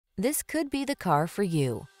This could be the car for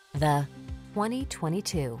you. The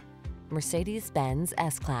 2022 Mercedes-Benz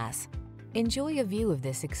S-Class. Enjoy a view of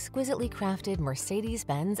this exquisitely crafted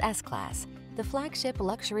Mercedes-Benz S-Class, the flagship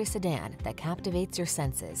luxury sedan that captivates your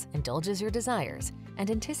senses, indulges your desires,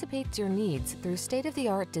 and anticipates your needs through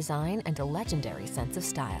state-of-the-art design and a legendary sense of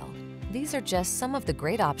style. These are just some of the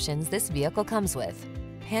great options this vehicle comes with: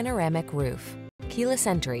 panoramic roof, keyless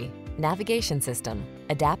entry, navigation system,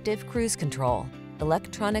 adaptive cruise control,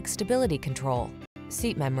 electronic stability control,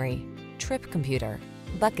 seat memory, trip computer,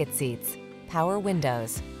 bucket seats, power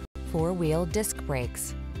windows, four-wheel disc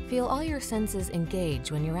brakes. Feel all your senses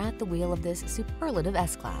engage when you're at the wheel of this superlative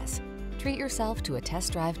S-Class. Treat yourself to a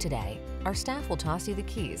test drive today. Our staff will toss you the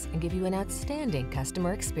keys and give you an outstanding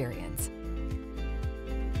customer experience.